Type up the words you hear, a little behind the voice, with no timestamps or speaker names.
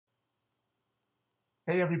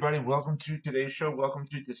Hey everybody, welcome to today's show. Welcome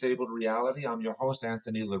to Disabled Reality. I'm your host,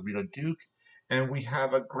 Anthony Lorito-Duke, and we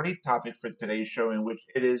have a great topic for today's show in which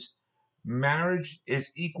it is marriage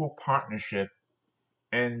is equal partnership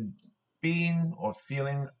and being or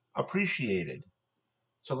feeling appreciated.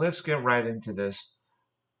 So let's get right into this.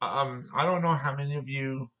 I don't know how many of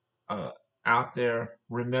you uh, out there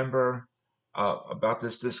remember about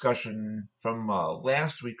this discussion from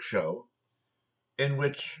last week's show in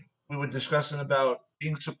which we were discussing about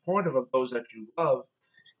being supportive of those that you love.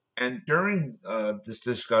 And during this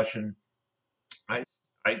discussion, I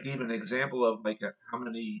I gave an example of like how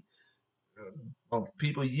many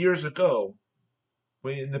people years ago,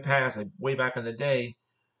 way in the past, like way back in the day,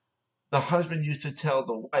 the husband used to tell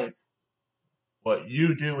the wife, "What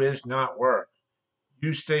you do is not work.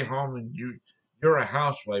 You stay home and you're a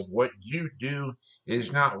housewife. What you do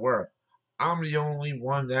is not work. I'm the only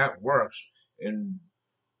one that works, and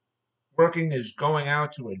working is going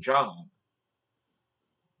out to a job."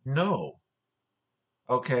 No,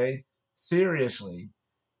 okay, seriously.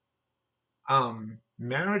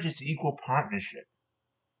 Marriage is equal partnership.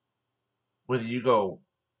 Whether you go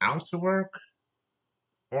out to work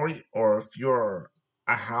or if you're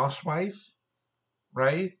a housewife,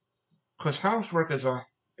 right? Because housework is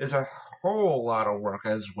a whole lot of work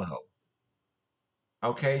as well.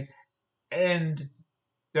 Okay, and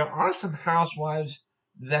there are some housewives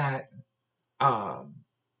that um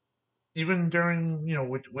even during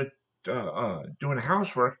with doing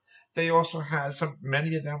housework, they also have some.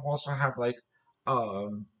 Many of them also have like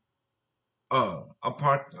um a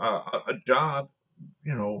job,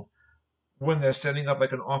 you know, when they're setting up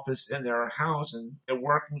like an office in their house and they're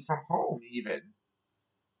working from home even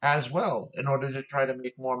as well in order to try to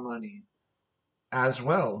make more money as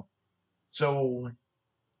well. So,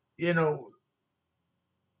 you know,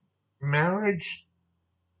 marriage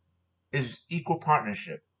is equal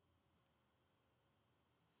partnership,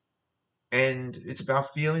 and it's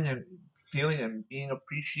about feeling and being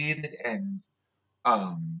appreciated, and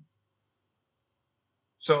um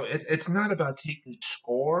it's not about taking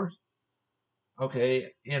score. Okay,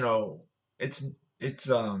 it's it's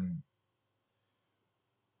um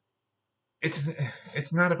it's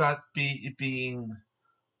it's not about being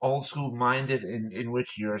old school minded in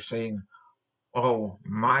which you're saying, "Oh,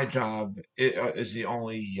 my job is the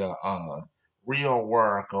only real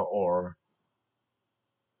work," or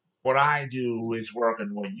 "What I do is work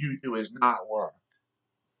and what you do is not work."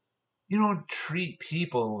 You don't treat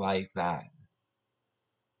people like that,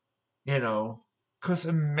 you know, because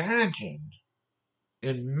imagine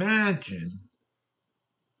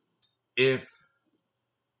if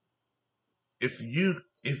if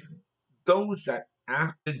those that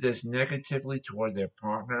acted this negatively toward their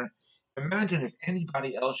partner, imagine if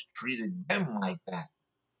anybody else treated them like that.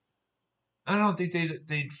 I don't think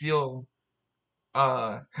they'd feel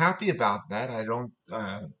happy about that. I don't.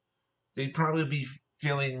 They'd probably be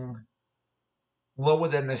feeling lower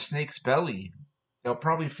than a snake's belly. They'll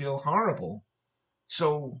probably feel horrible.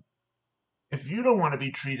 So if you don't want to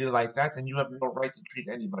be treated like that, then you have no right to treat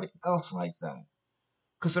anybody else like that.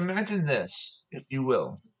 Because imagine this, if you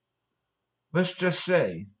will. Let's just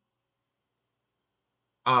say,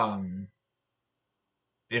 um,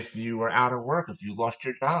 if you were out of work, if you lost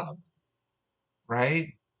your job, right?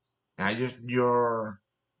 Now you're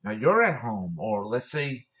at home, or let's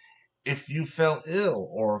say if you fell ill,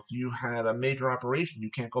 or if you had a major operation,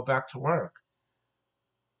 you can't go back to work.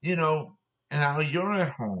 You know, and now you're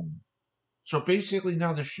at home. So basically,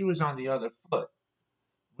 now the shoe is on the other foot.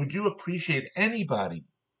 Would you appreciate anybody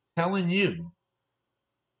telling you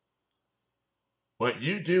what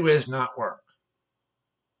you do is not work?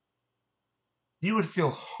 You would feel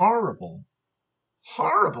horrible,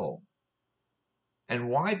 horrible. And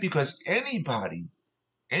why? Because anybody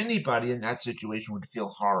in that situation would feel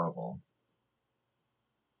horrible,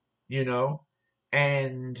 you know?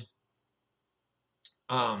 And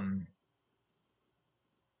um,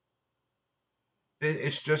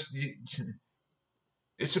 it's just,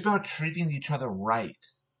 it's about treating each other right,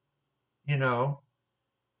 you know,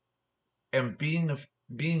 and being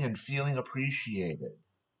and feeling appreciated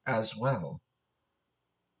as well.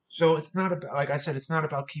 So it's not about, like I said, it's not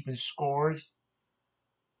about keeping scores.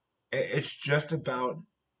 It's just about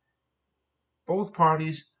both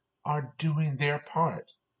parties are doing their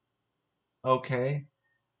part. Okay,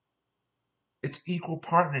 it's equal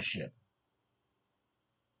partnership.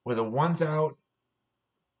 Whether one's out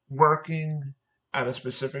working at a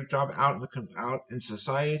specific job out in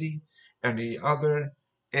society, and the other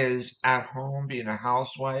is at home being a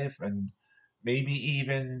housewife and maybe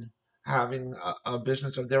even having a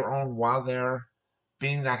business of their own while they're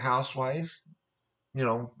being that housewife.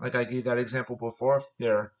 like I gave that example before, if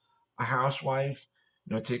they're a housewife,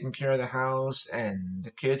 taking care of the house and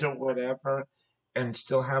the kids or whatever, and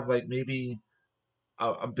still have like maybe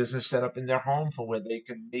a business set up in their home for where they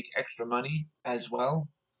can make extra money as well.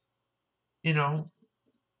 You know,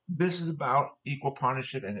 this is about equal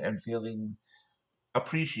partnership and feeling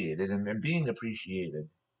appreciated and being appreciated.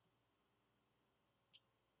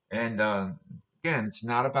 And again, it's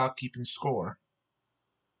not about keeping score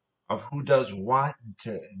of who does what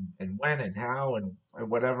and when and how and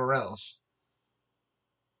whatever else.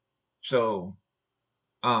 So,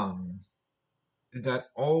 um, that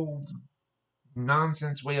old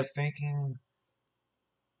nonsense way of thinking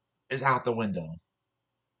is out the window.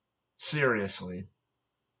 Seriously,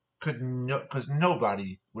 could no because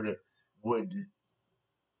nobody would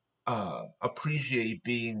appreciate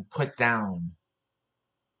being put down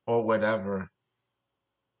or whatever.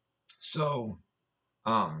 So,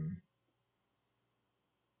 um,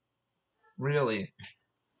 really,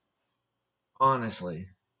 honestly,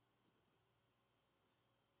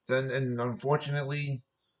 then and unfortunately,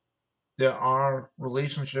 there are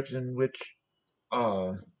relationships in which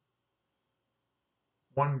uh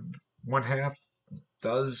one one half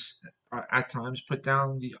does at times put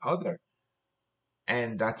down the other,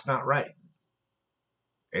 and that's not right.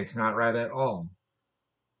 It's not right at all.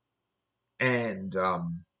 And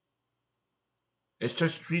it's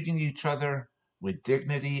just treating each other with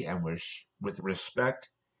dignity and with respect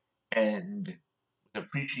and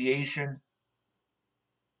appreciation,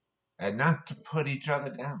 and not to put each other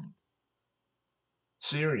down.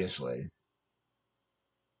 Seriously.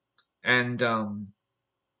 And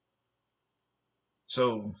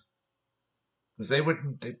so because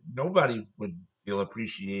nobody would feel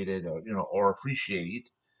appreciated or appreciate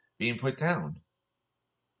being put down.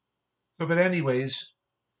 So, but anyways,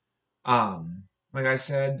 like I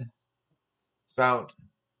said, it's about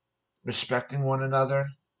respecting one another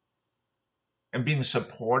and being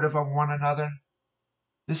supportive of one another.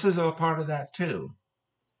 This is a part of that too,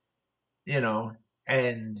 you know,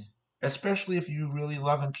 and especially if you really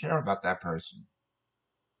love and care about that person.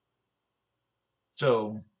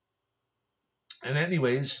 So, and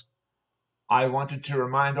anyways, I wanted to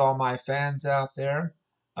remind all my fans out there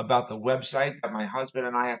about the website that my husband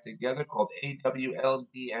and I have together called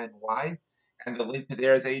AWLDNY, and the link to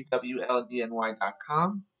there is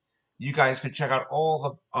awldny.com. You guys can check out all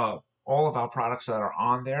of our products that are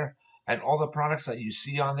on there, and all the products that you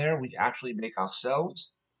see on there we actually make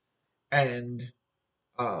ourselves. And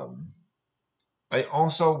um, I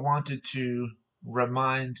also wanted to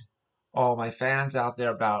remind all my fans out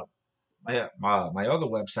there about my other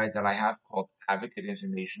website that I have called Advocate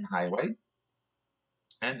Information Highway,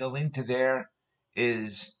 and the link to there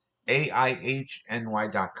is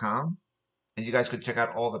AIHNY.com, and you guys could check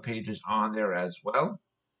out all the pages on there as well.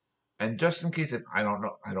 And just in case if I don't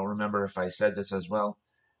know, I don't remember if I said this as well,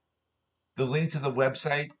 the link to the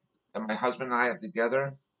website that my husband and I have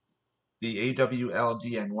together, the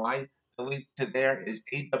AWLDNY, the link to there is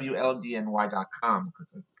awldny.com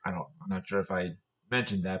because I'm not sure if I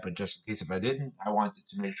mentioned that, but just in case if I didn't, I wanted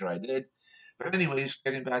to make sure I did. But anyways,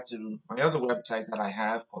 getting back to my other website that I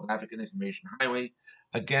have called Advocate Information Highway,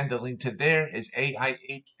 again, the link to there is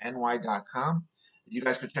AIHNY.com. You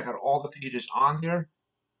guys can check out all the pages on there.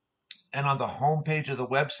 And on the home page of the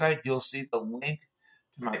website, you'll see the link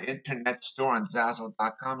to my internet store on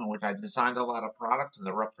Zazzle.com, in which I designed a lot of products and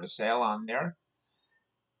they're up for sale on there.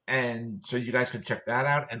 And so you guys can check that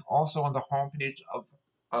out. And also on the homepage of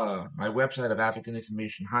my website of African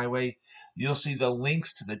Information Highway, you'll see the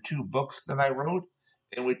links to the two books that I wrote,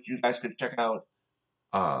 in which you guys could check out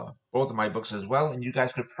both of my books as well, and you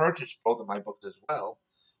guys could purchase both of my books as well.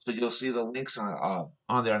 So you'll see the links on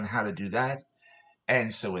there on how to do that.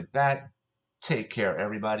 And so with that, take care,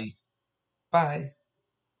 everybody. Bye.